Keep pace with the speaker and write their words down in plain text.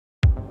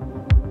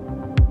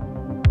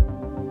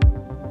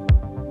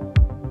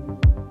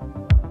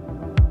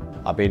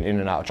I've been in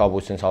and out of trouble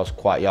since I was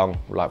quite young,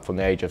 like from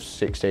the age of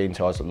 16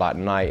 till I was like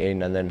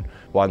 19, and then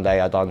one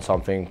day I done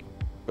something,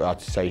 I'd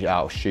say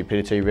out of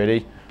stupidity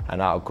really, and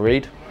out of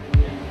greed.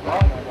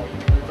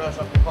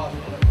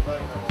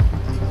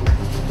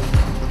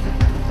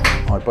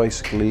 I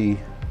basically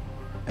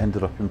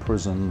ended up in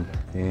prison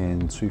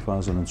in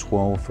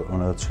 2012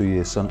 on a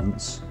 2-year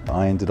sentence.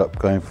 I ended up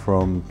going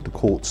from the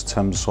court to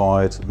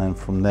Thameside, and then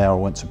from there I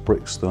went to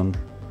Brixton.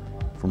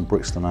 From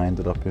Brixton I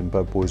ended up in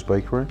Bad Boys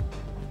Bakery.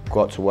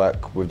 Got to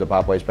work with the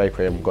Bad Boys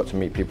Bakery and got to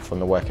meet people from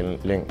the working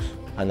links.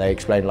 And they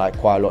explained like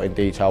quite a lot in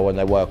detail, and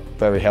they were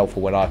very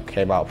helpful when I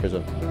came out of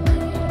prison.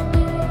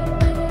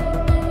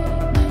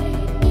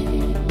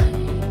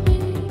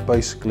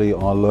 Basically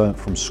I learned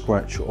from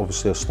scratch.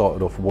 Obviously I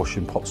started off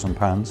washing pots and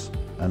pans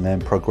and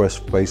then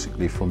progressed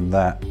basically from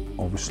that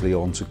obviously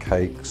onto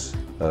cakes.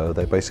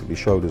 They basically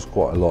showed us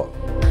quite a lot.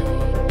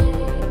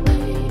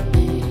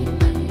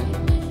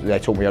 They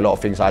taught me a lot of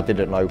things I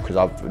didn't know because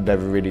I've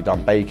never really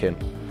done baking.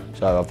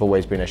 So I've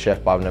always been a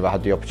chef, but I've never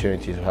had the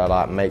opportunity to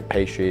like make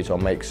pastries or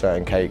make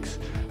certain cakes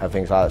and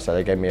things like that. So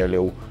they gave me a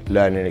little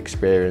learning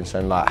experience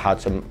and like how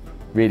to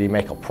really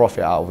make a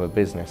profit out of a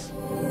business.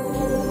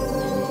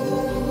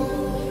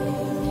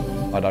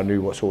 I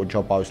knew what sort of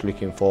job I was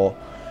looking for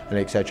and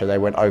etc. They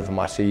went over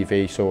my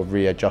CV, sort of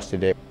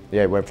readjusted it.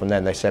 Yeah, it went from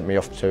then. They sent me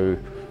off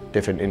to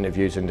different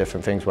interviews and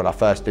different things. When I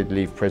first did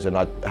leave prison,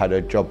 I had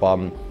a job.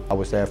 I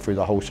was there through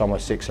the whole summer,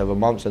 6-7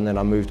 months, and then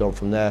I moved on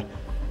from there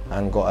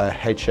and got a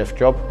head chef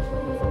job.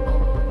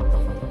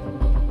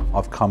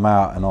 I've come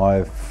out and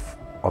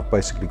I've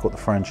basically got the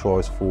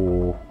franchise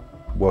for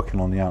working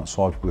on the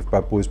outside with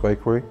Bad Boys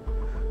Bakery.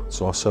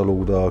 So I sell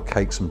all the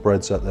cakes and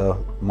breads at the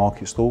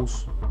market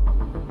stalls.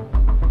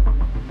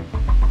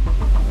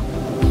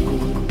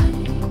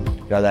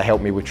 You know, they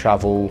helped me with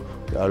travel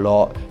a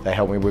lot. They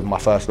helped me with my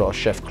first lot of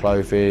chef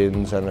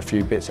clothings and a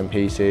few bits and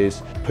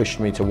pieces. Pushed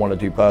me to want to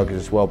do burgers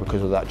as well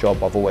because of that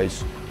job. I've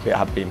always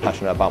been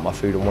passionate about my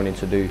food and wanting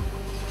to do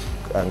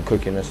and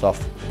cooking and stuff.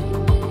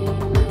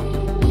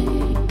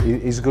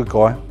 He's a good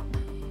guy.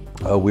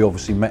 We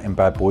obviously met in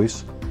Bad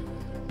Boys,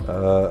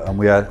 and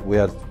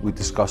we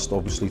discussed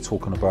obviously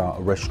talking about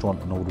a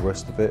restaurant and all the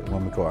rest of it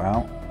when we got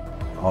out.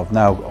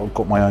 I've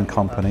got my own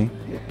company.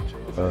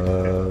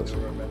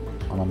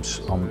 And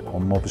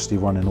I'm obviously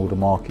running all the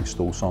market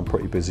stalls, so I'm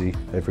pretty busy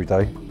every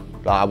day.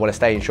 I want to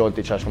stay in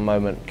Shoreditch at the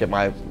moment, get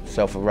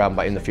myself around,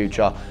 but in the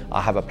future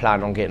I have a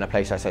plan on getting a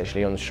place that's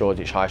actually on the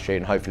Shoreditch High Street,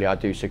 and hopefully I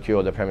do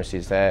secure the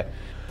premises there.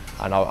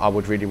 And I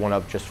would really want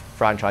to just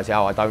franchise it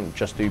out. I don't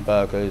just do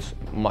burgers,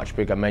 much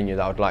bigger menu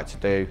that I would like to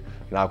do.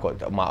 You know, I've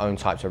got my own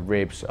types of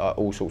ribs,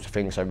 all sorts of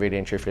things, so really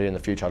and truthfully in the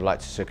future I'd like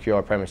to secure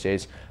a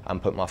premises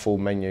and put my full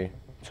menu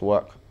to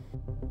work.